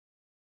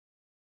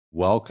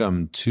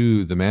Welcome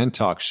to the Man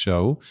Talk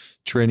Show,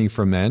 Training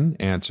for Men,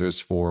 Answers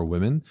for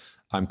Women.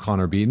 I'm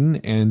Connor Beaton,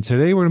 and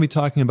today we're going to be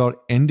talking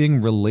about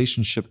ending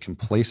relationship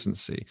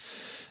complacency.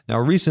 Now,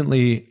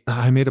 recently,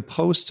 I made a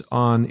post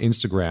on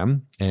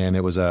Instagram, and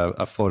it was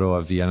a photo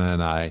of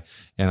Vienna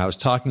and I was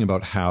talking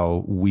about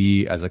how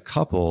we as a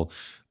couple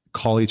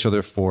call each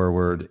other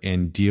forward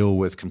and deal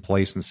with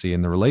complacency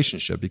in the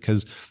relationship,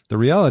 because the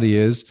reality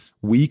is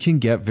we can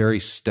get very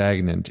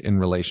stagnant in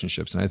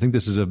relationships. And I think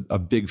this is a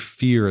big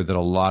fear that a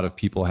lot of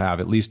people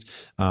have, at least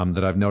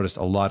that I've noticed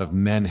a lot of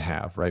men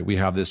have, right? We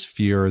have this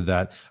fear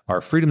that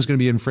our freedom is going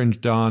to be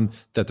infringed on,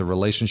 that the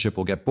relationship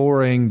will get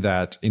boring,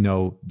 that,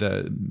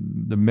 the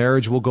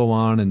marriage will go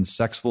on and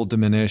sex will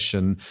diminish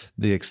and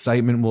the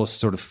excitement will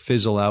sort of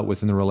fizzle out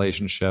within the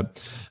relationship.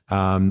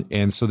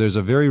 And so there's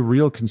a very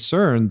real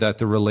concern that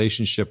the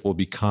relationship will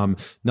become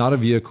not a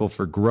vehicle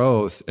for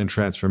growth and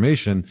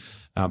transformation,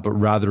 but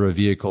rather a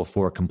vehicle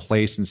for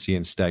complacency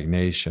and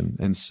stagnation.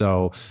 And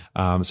so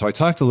I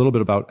talked a little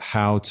bit about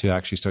how to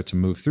actually start to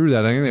move through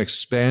that. I'm going to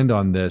expand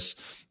on this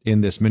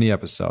in this mini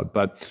episode.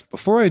 But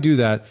before I do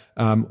that,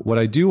 what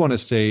I do want to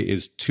say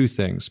is two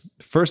things.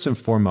 First and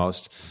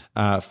foremost,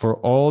 for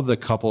all the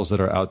couples that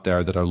are out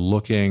there that are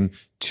looking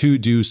to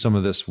do some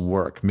of this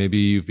work, maybe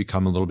you've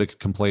become a little bit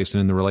complacent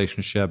in the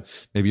relationship.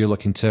 Maybe you're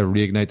looking to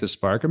reignite the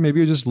spark, or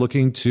maybe you're just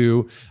looking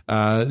to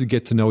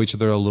get to know each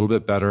other a little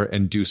bit better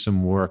and do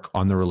some work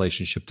on the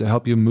relationship to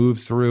help you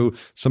move through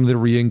some of the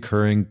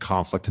reoccurring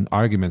conflict and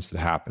arguments that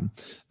happen.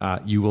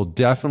 You will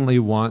definitely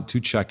want to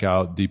check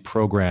out the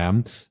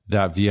program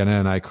that Vienna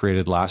and I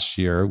created last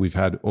year. We've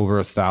had over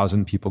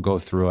 1,000 people go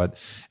through it.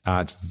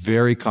 It's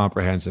very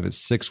comprehensive. It's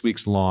 6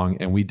 weeks long,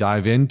 and we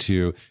dive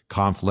into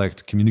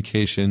conflict,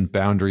 communication,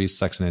 boundaries,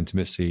 sex and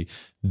intimacy,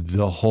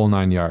 the whole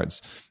 9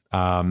 yards.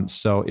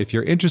 So if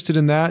you're interested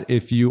in that,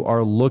 if you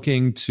are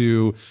looking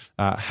to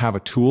have a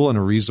tool and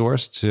a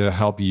resource to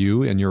help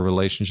you in your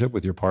relationship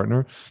with your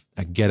partner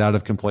get out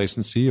of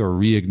complacency or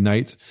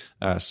reignite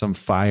some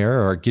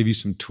fire, or give you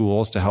some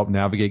tools to help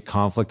navigate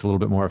conflict a little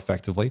bit more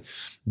effectively,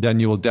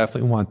 then you will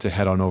definitely want to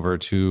head on over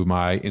to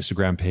my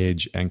Instagram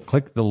page and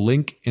click the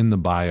link in the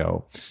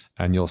bio,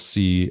 and you'll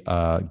see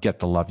Get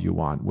the Love You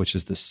Want, which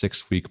is the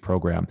 6-week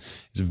program.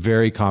 It's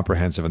very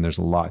comprehensive and there's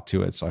a lot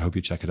to it. So I hope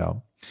you check it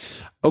out.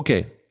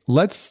 Okay.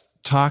 Let's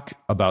talk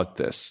about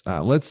this.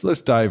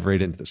 Let's dive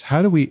right into this.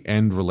 How do we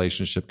end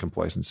relationship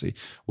complacency?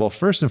 Well,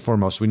 first and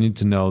foremost, we need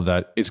to know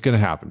that it's going to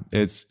happen.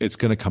 It's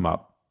going to come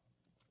up.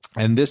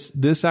 And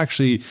this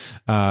actually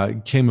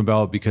came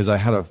about because I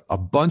had a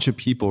bunch of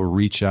people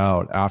reach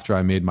out after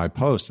I made my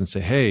post and say,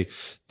 "Hey,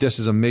 this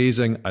is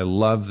amazing. I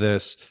love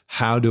this.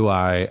 How do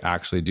I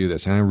actually do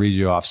this?" And I read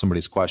you off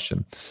somebody's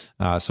question.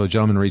 So a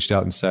gentleman reached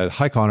out and said,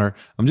 "Hi, Connor.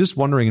 I'm just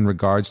wondering, in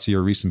regards to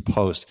your recent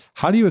post,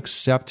 how do you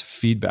accept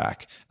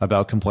feedback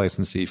about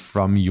complacency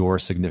from your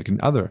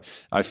significant other?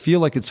 I feel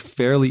like it's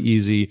fairly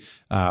easy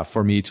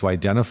for me to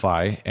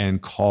identify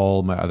and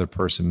call my other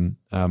person,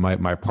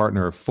 my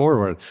partner,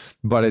 forward,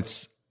 but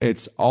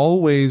it's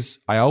always,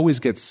 I always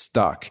get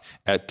stuck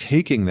at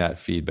taking that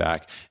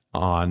feedback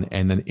on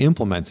and then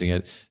implementing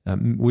it,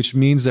 which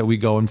means that we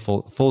go in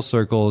full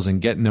circles and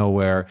get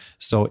nowhere.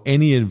 So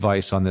any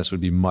advice on this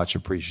would be much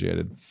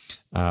appreciated."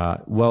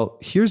 Well,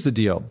 here's the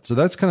deal. So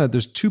that's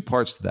there's two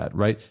parts to that,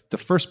 right? The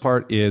first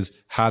part is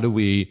how do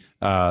we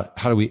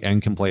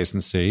end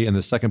complacency? And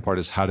the second part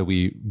is how do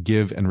we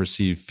give and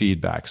receive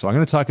feedback? So I'm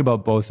going to talk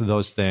about both of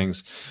those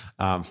things,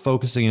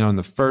 focusing in on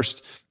the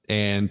first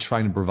and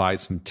trying to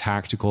provide some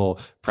tactical,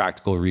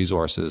 practical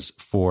resources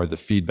for the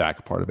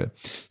feedback part of it.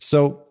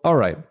 So, all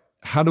right.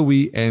 How do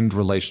we end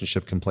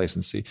relationship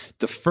complacency?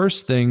 The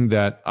first thing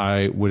that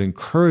I would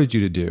encourage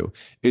you to do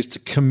is to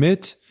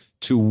commit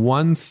to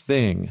one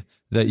thing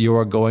that you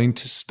are going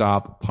to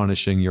stop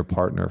punishing your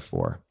partner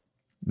for.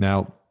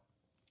 Now,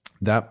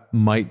 that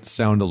might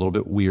sound a little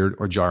bit weird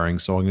or jarring,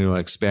 so I'm going to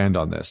expand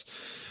on this.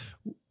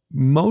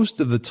 Most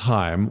of the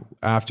time,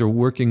 after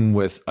working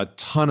with a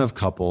ton of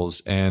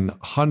couples and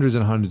hundreds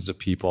of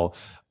people,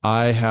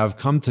 I have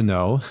come to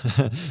know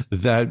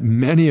that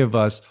many of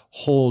us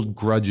hold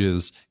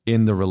grudges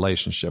in the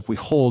relationship. We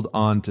hold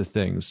on to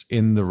things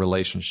in the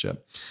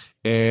relationship.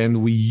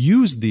 And we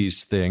use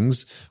these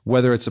things,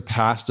 whether it's a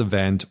past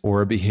event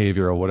or a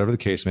behavior or whatever the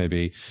case may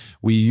be,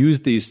 we use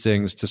these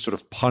things to sort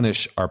of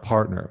punish our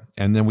partner.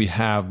 And then we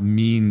have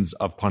means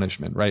of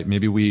punishment, right?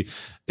 Maybe we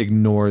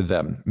ignore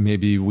them.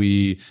 Maybe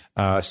we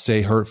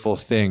say hurtful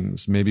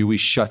things. Maybe we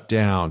shut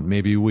down.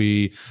 Maybe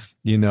we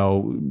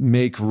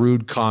make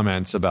rude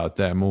comments about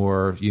them,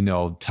 or,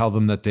 tell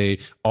them that they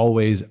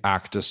always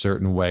act a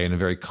certain way in a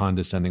very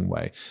condescending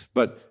way.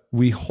 But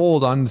we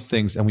hold on to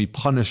things and we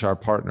punish our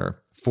partner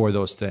for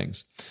those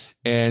things.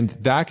 And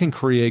that can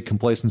create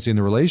complacency in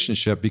the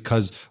relationship,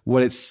 because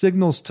what it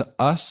signals to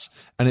us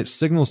and it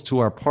signals to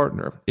our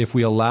partner, if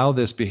we allow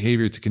this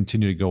behavior to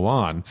continue to go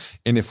on,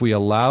 and if we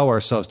allow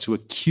ourselves to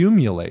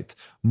accumulate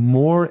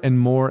more and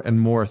more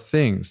and more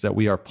things that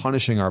we are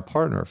punishing our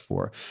partner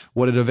for,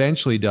 what it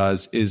eventually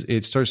does is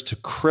it starts to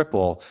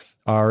cripple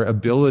our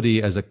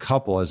ability as a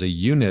couple, as a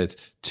unit,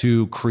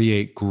 to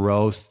create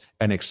growth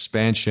and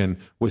expansion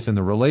within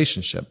the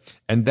relationship.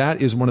 And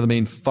that is one of the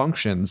main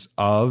functions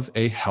of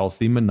a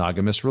healthy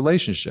monogamous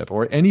relationship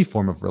or any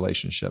form of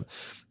relationship.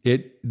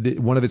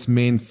 One of its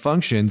main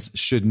functions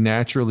should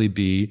naturally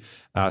be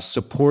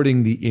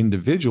supporting the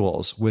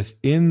individuals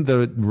within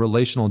the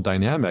relational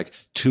dynamic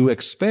to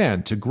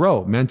expand, to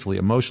grow mentally,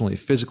 emotionally,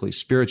 physically,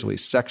 spiritually,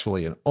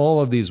 sexually, in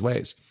all of these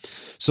ways.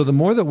 So the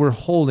more that we're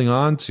holding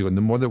on to and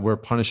the more that we're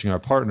punishing our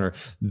partner,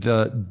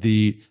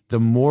 the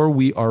more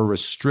we are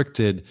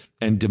restricted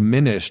and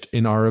diminished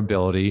in our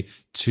ability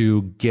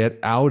to get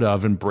out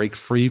of and break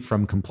free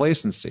from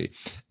complacency.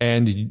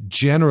 And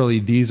generally,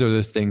 these are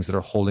the things that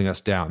are holding us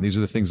down. These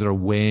are the things that are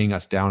weighing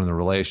us down in the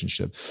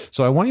relationship.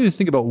 So I want you to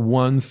think about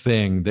one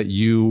thing that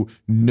you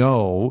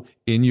know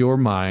in your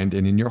mind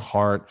and in your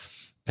heart,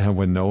 and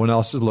when no one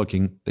else is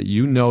looking, that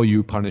you know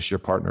you punish your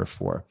partner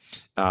for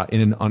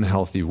in an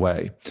unhealthy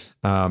way.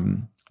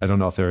 I don't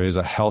know if there is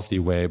a healthy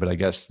way, but I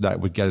guess that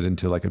would get it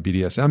into like a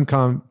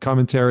BDSM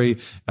commentary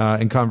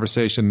and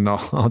conversation. And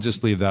I'll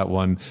just leave that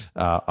one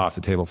off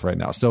the table for right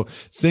now. So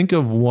think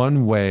of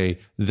one way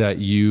that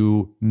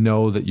you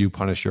know that you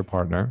punish your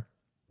partner.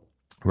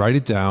 Write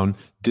it down,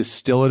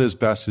 distill it as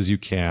best as you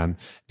can,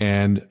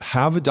 and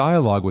have a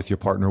dialogue with your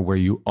partner where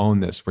you own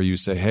this, where you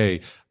say,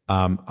 hey,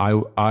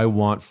 I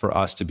want for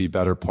us to be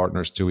better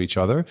partners to each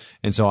other.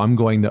 And so I'm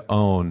going to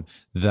own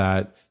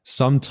that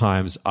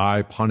sometimes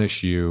I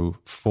punish you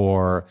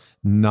for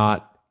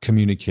not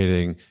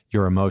communicating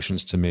your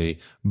emotions to me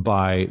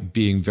by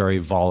being very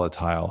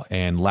volatile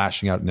and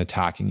lashing out and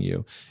attacking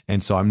you.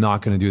 And so I'm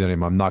not going to do that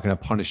anymore. I'm not going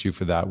to punish you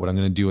for that. What I'm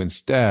going to do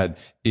instead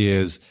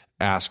is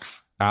ask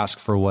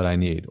for what I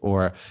need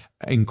or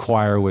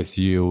inquire with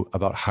you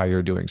about how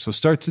you're doing. So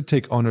start to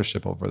take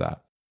ownership over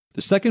that.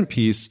 The second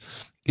piece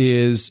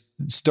is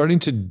starting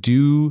to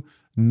do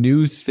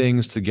new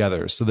things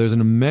together. So there's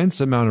an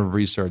immense amount of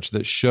research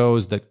that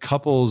shows that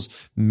couples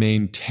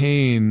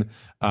maintain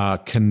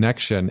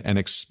connection and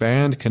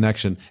expand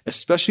connection,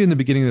 especially in the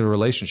beginning of the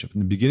relationship. In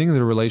the beginning of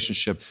the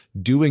relationship,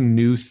 doing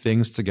new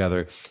things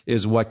together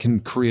is what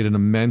can create an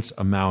immense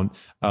amount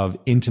of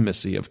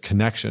intimacy, of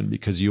connection,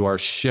 because you are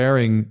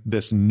sharing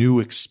this new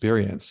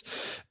experience.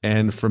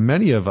 And for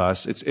many of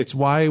us, it's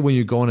why when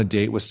you go on a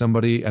date with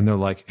somebody and they're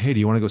like, hey, do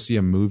you want to go see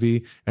a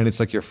movie? And it's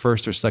like your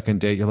first or second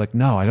date. You're like,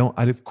 no, I don't.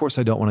 Of course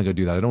I don't want to go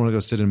do that. I don't want to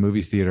go sit in a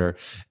movie theater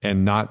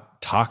and not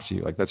talk to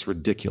you. Like, that's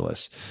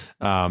ridiculous.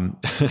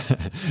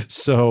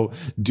 So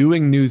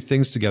doing new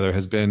things together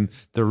has been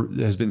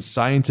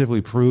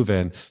scientifically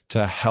proven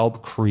to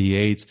help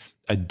create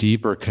a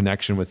deeper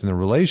connection within the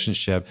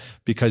relationship,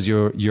 because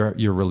you're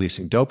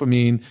releasing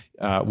dopamine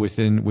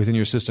within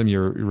your system.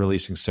 You're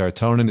releasing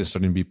serotonin. It's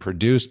starting to be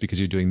produced because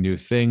you're doing new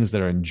things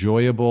that are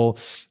enjoyable.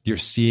 You're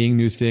seeing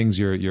new things.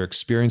 You're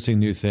experiencing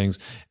new things,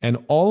 and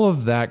all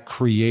of that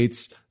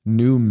creates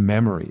new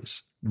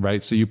memories.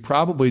 Right. So you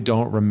probably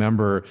don't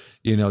remember,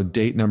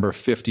 date number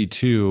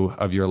 52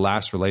 of your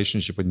last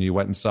relationship when you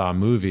went and saw a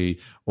movie,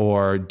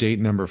 or date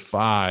number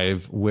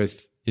 5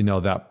 with,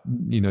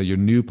 your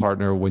new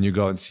partner when you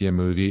go and see a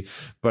movie.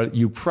 But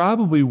you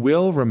probably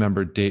will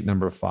remember date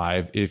number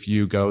 5 if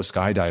you go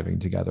skydiving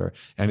together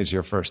and it's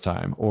your first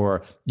time,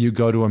 or you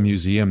go to a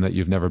museum that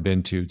you've never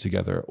been to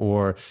together,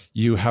 or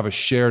you have a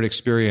shared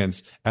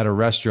experience at a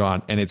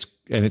restaurant and it's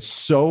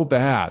so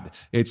bad.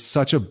 It's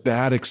such a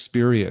bad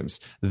experience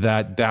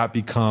that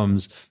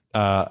becomes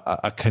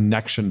a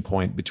connection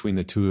point between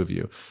the two of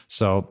you.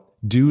 So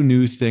do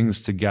new things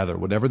together,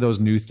 whatever those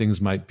new things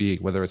might be,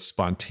 whether it's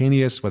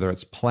spontaneous, whether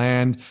it's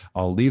planned.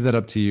 I'll leave that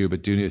up to you,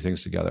 but do new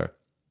things together.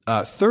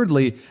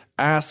 Thirdly,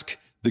 ask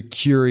the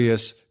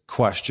curious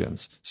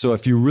questions. So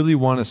if you really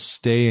want to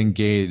stay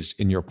engaged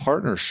in your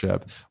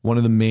partnership, one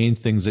of the main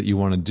things that you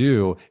want to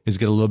do is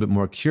get a little bit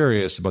more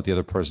curious about the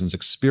other person's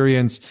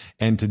experience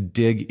and to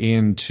dig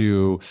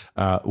into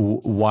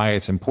why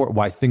it's important,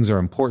 why things are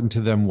important to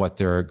them, what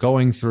they're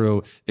going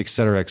through, et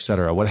cetera, et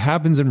cetera. What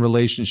happens in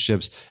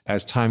relationships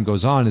as time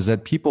goes on is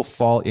that people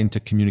fall into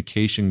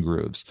communication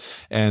grooves.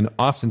 And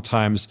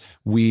oftentimes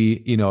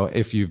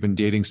if you've been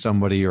dating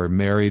somebody or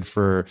married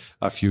for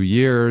a few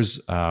years,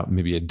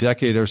 maybe a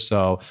decade or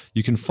so,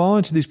 you can fall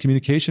into these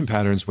communication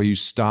patterns where you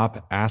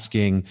stop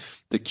asking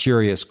the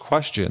curious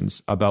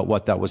questions about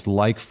what that was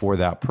like for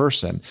that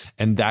person.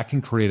 And that can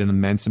create an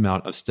immense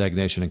amount of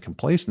stagnation and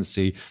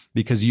complacency,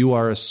 because you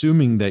are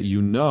assuming that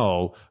you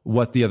know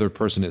what the other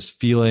person is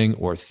feeling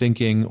or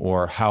thinking,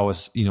 or how a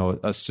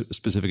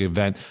specific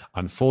event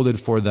unfolded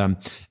for them.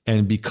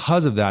 And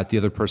because of that, the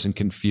other person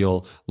can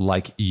feel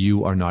like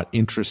you are not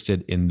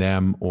interested in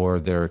them or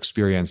their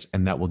experience,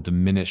 and that will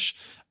diminish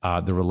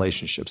the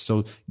relationship.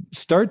 So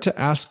start to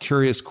ask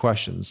curious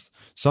questions.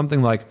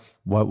 Something like,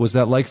 what was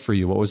that like for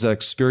you? What was that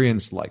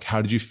experience like?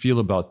 How did you feel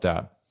about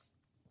that?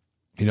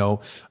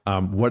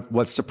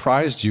 What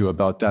surprised you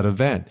about that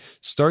event?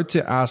 Start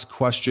to ask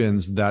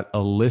questions that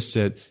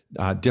elicit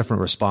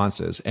different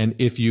responses. And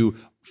if you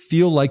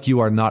feel like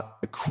you are not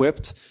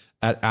equipped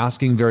at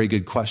asking very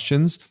good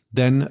questions,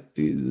 then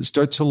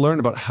start to learn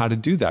about how to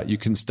do that. You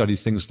can study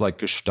things like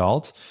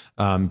Gestalt.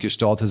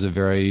 Gestalt is a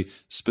very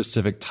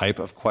specific type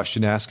of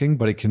question asking,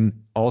 but it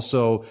can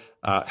also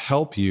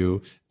help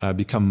you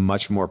become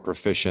much more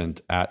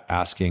proficient at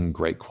asking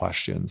great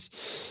questions.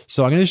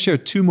 So I'm going to share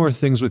two more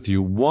things with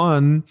you.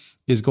 One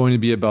is going to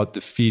be about the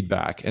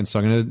feedback. And so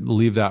I'm going to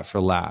leave that for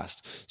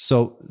last.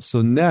 So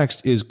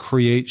next is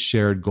create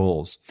shared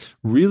goals.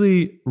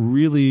 Really,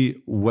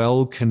 really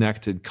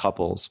well-connected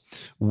couples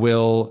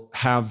will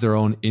have their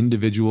own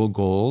individual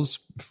goals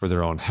for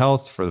their own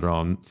health, for their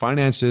own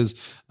finances,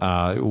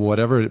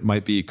 whatever it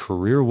might be,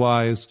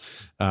 career-wise,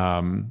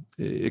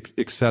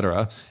 et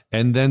cetera.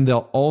 And then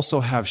they'll also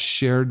have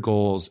shared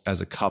goals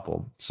as a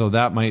couple. So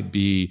that might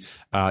be,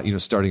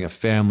 starting a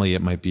family.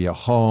 It might be a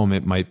home.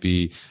 It might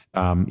be,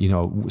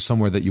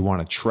 somewhere that you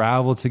want to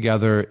travel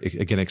together.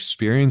 Again,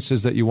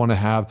 experiences that you want to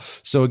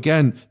have. So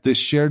again, the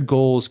shared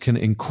goals can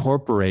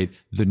incorporate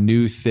the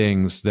new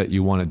things that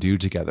you want to do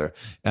together.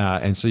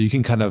 And so you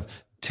can kind of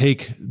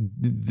take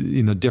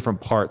different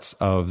parts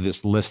of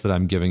this list that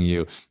I'm giving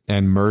you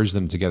and merge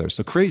them together.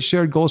 So create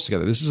shared goals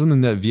together. This is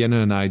something that Vienna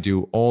and I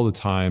do all the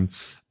time,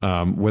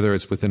 whether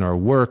it's within our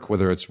work,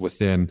 whether it's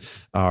within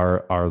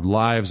our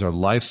lives, our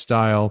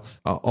lifestyle,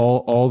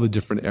 all the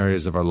different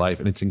areas of our life.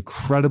 And it's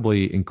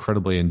incredibly,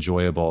 incredibly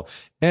enjoyable.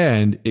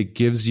 And it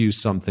gives you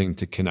something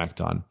to connect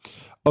on.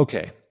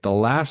 Okay, the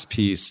last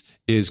piece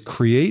is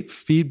create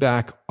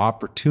feedback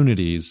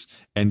opportunities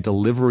and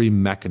delivery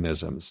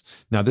mechanisms.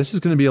 Now, this is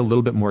going to be a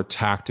little bit more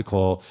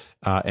tactical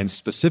and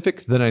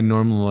specific than I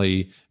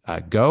normally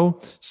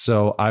go.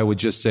 So I would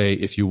just say,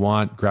 if you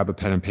want, grab a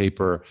pen and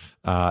paper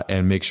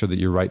and make sure that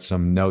you write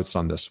some notes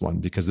on this one,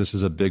 because this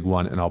is a big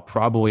one. And I'll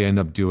probably end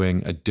up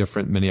doing a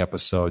different mini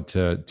episode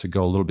to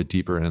go a little bit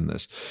deeper in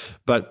this.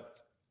 But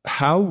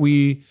how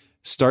we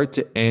start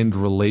to end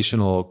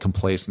relational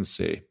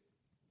complacency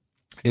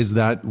is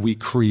that we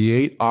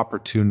create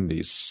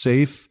opportunities,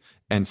 safe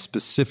and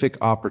specific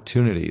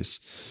opportunities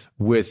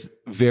with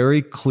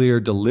very clear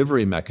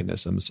delivery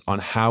mechanisms on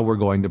how we're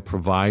going to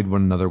provide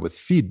one another with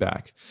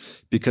feedback.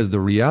 Because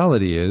the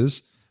reality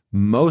is,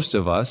 most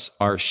of us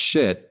are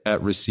shit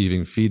at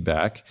receiving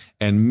feedback,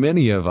 and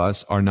many of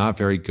us are not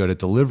very good at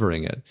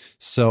delivering it.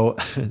 So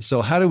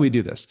how do we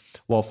do this?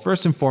 Well,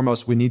 first and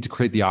foremost, we need to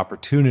create the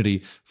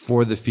opportunity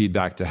for the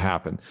feedback to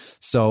happen.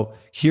 So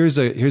here's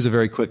a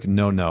very quick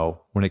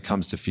no-no when it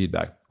comes to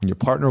feedback. When your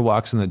partner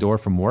walks in the door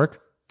from work,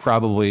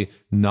 probably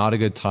not a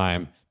good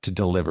time to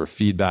deliver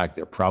feedback.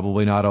 They're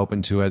probably not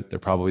open to it. They're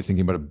probably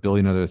thinking about a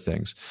billion other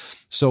things.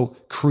 So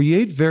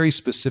create very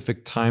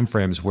specific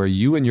timeframes where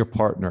you and your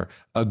partner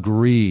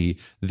agree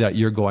that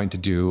you're going to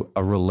do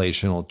a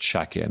relational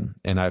check-in.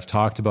 And I've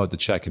talked about the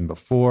check-in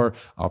before.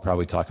 I'll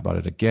probably talk about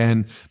it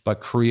again,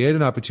 but create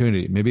an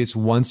opportunity. Maybe it's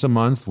once a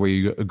month where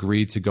you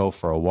agree to go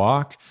for a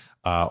walk,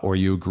 or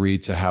you agree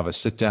to have a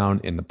sit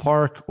down in the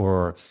park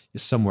or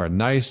somewhere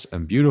nice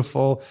and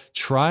beautiful.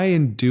 Try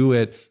and do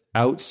it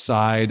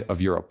outside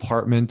of your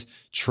apartment.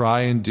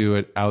 Try and do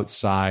it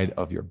outside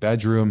of your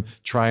bedroom.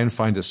 Try and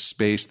find a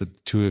space that the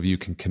two of you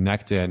can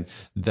connect in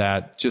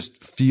that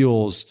just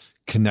feels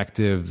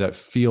connective, that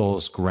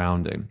feels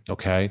grounding.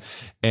 Okay.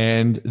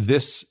 And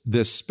this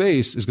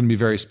space is going to be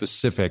very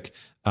specific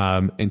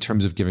in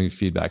terms of giving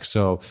feedback.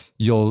 So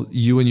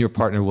you and your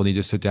partner will need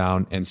to sit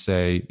down and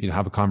say,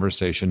 have a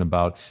conversation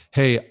about,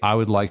 hey, I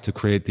would like to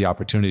create the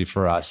opportunity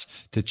for us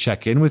to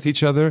check in with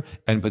each other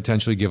and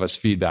potentially give us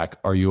feedback.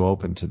 Are you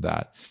open to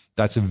that?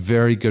 That's a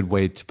very good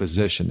way to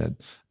position it.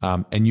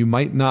 And you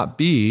might not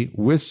be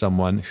with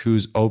someone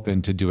who's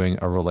open to doing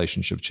a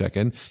relationship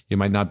check-in. You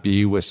might not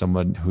be with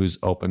someone who's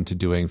open to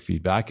doing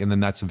feedback. And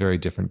then that's a very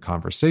different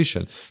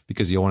conversation,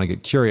 because you want to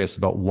get curious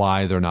about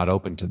why they're not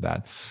open to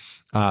that.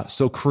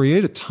 So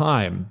create a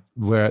time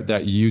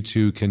that you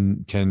two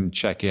can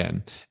check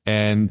in.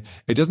 And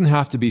it doesn't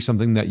have to be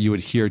something that you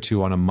adhere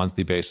to on a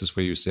monthly basis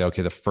where you say,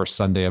 okay, the first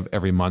Sunday of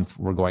every month,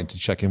 we're going to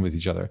check in with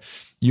each other.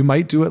 You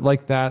might do it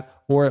like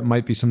that, or it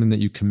might be something that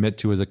you commit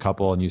to as a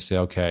couple and you say,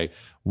 okay,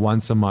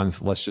 once a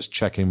month, let's just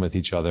check in with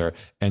each other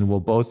and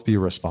we'll both be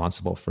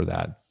responsible for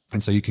that.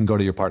 And so you can go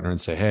to your partner and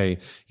say, hey,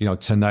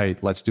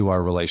 tonight, let's do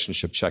our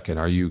relationship check-in.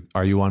 Are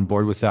you on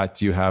board with that?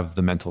 Do you have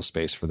the mental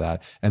space for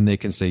that? And they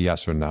can say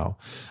yes or no.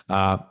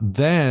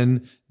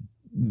 Then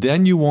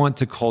you want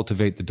to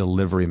cultivate the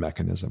delivery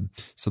mechanism.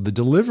 So the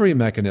delivery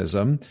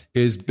mechanism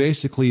is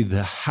basically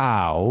the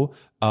how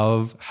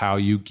of how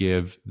you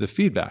give the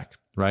feedback,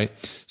 right?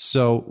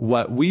 So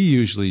what we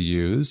usually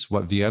use,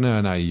 what Vienna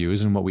and I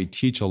use, and what we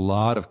teach a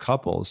lot of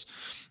couples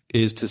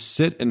is to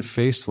sit and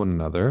face one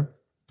another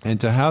and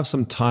to have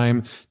some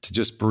time to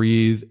just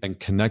breathe and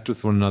connect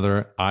with one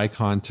another, eye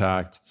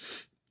contact,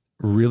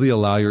 really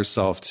allow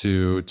yourself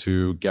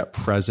to get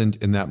present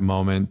in that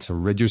moment, to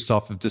rid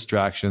yourself of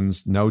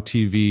distractions, no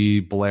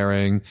TV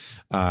blaring,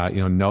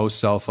 no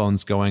cell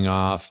phones going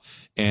off,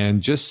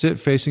 and just sit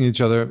facing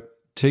each other.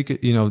 Take,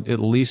 at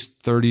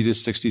least 30 to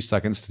 60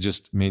 seconds to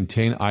just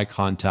maintain eye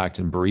contact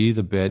and breathe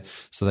a bit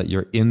so that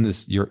you're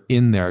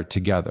in there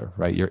together,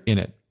 right? You're in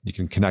it. You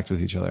can connect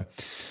with each other.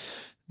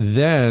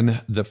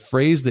 Then the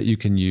phrase that you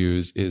can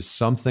use is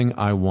something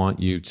I want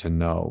you to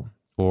know,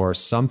 or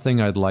something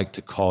I'd like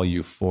to call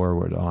you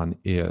forward on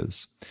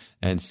is.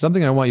 And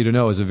something I want you to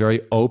know is a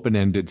very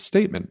open-ended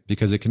statement,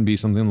 because it can be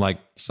something like,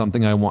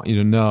 something I want you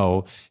to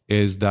know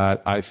is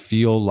that I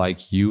feel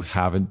like you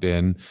haven't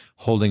been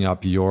holding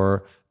up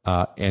your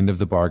end of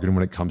the bargain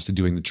when it comes to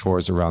doing the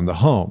chores around the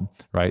home,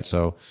 right?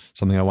 So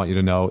something I want you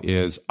to know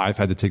is I've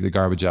had to take the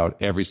garbage out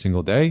every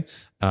single day.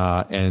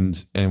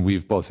 And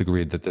we've both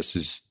agreed that this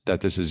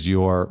is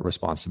your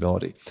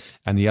responsibility.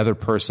 And the other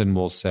person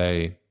will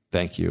say,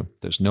 thank you.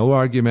 There's no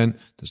argument.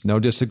 There's no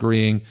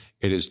disagreeing.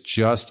 It is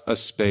just a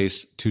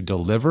space to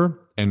deliver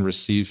and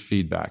receive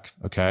feedback.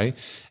 Okay.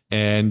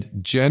 And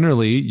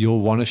generally,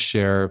 you'll want to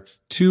share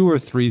 2 or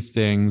 3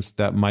 things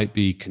that might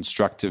be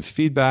constructive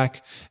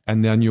feedback.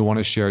 And then you'll want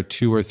to share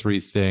 2 or 3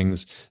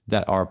 things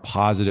that are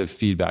positive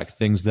feedback,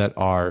 things that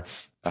are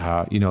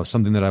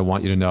something that I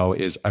want you to know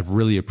is I've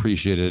really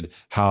appreciated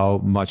how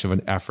much of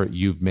an effort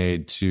you've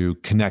made to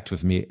connect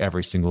with me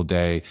every single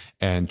day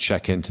and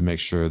check in to make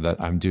sure that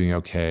I'm doing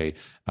okay,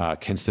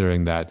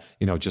 considering that,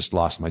 just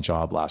lost my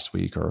job last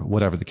week or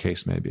whatever the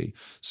case may be.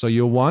 So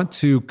you'll want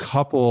to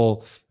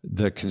couple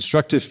the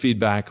constructive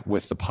feedback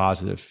with the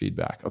positive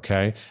feedback,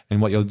 okay?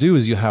 And what you'll do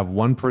is you have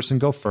one person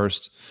go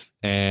first,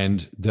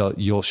 and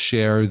you'll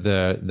share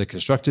the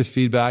constructive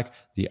feedback.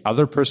 The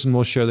other person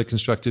will share the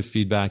constructive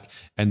feedback,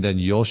 and then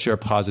you'll share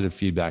positive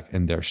feedback,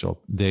 and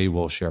they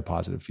will share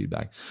positive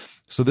feedback.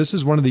 So this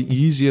is one of the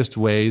easiest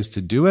ways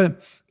to do it.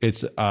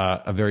 It's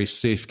a very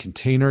safe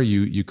container.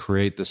 You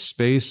create the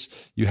space.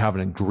 You have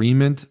an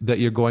agreement that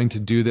you're going to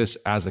do this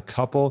as a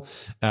couple,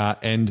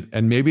 and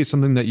maybe it's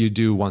something that you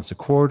do once a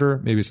quarter,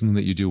 maybe it's something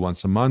that you do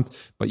once a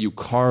month, but you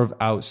carve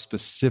out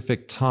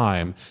specific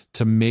time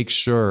to make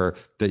sure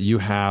that you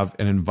have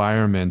an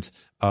environment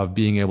of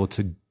being able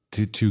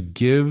to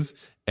give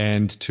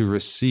and to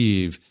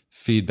receive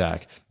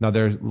feedback. Now,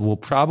 there will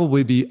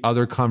probably be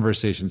other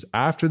conversations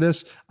after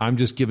this. I'm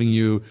just giving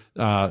you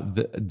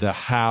the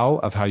how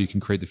of how you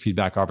can create the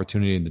feedback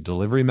opportunity and the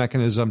delivery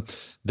mechanism.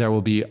 There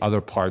will be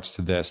other parts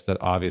to this that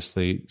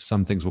obviously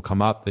some things will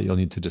come up that you'll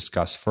need to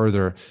discuss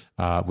further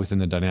within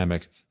the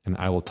dynamic. And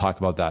I will talk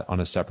about that on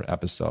a separate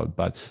episode,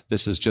 but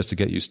this is just to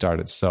get you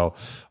started. So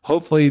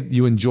hopefully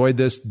you enjoyed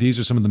this. These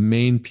are some of the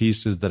main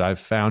pieces that I've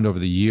found over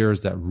the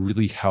years that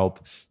really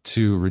help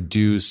to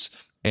reduce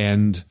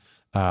and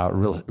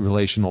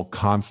relational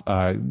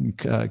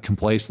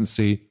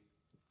complacency.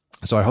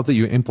 So I hope that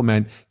you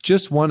implement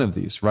just one of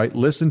these, right?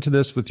 Listen to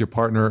this with your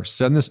partner,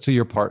 send this to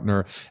your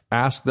partner,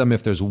 ask them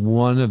if there's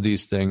one of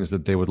these things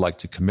that they would like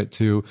to commit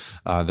to,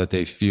 that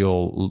they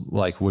feel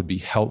like would be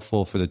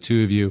helpful for the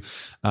two of you.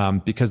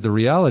 Because the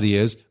reality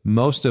is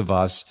most of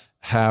us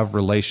have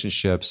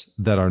relationships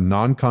that are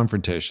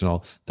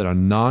non-confrontational, that are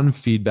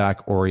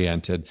non-feedback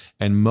oriented.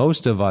 And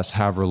most of us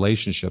have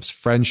relationships,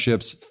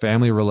 friendships,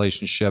 family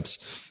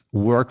relationships,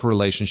 work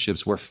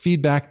relationships where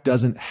feedback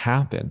doesn't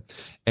happen.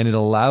 And it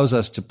allows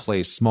us to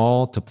play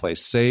small, to play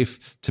safe,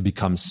 to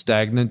become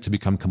stagnant, to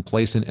become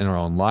complacent in our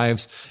own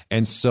lives.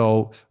 And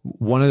so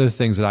one of the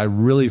things that I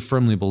really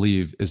firmly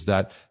believe is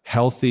that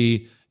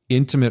healthy,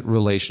 intimate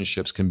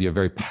relationships can be a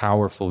very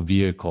powerful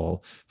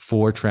vehicle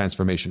for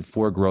transformation,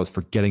 for growth,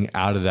 for getting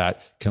out of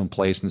that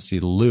complacency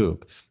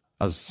loop,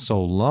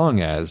 so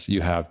long as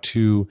you have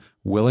 2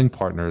 willing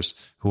partners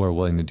who are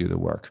willing to do the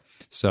work.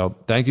 So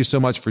thank you so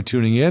much for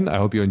tuning in. I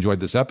hope you enjoyed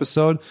this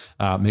episode.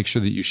 Make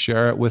sure that you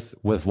share it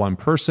with one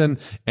person.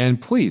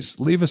 And please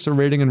leave us a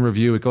rating and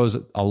review. It goes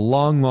a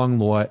long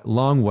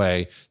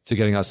way to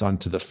getting us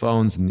onto the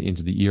phones and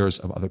into the ears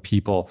of other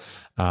people.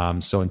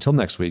 So until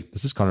next week,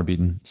 this is Connor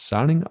Beaton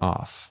signing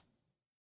off.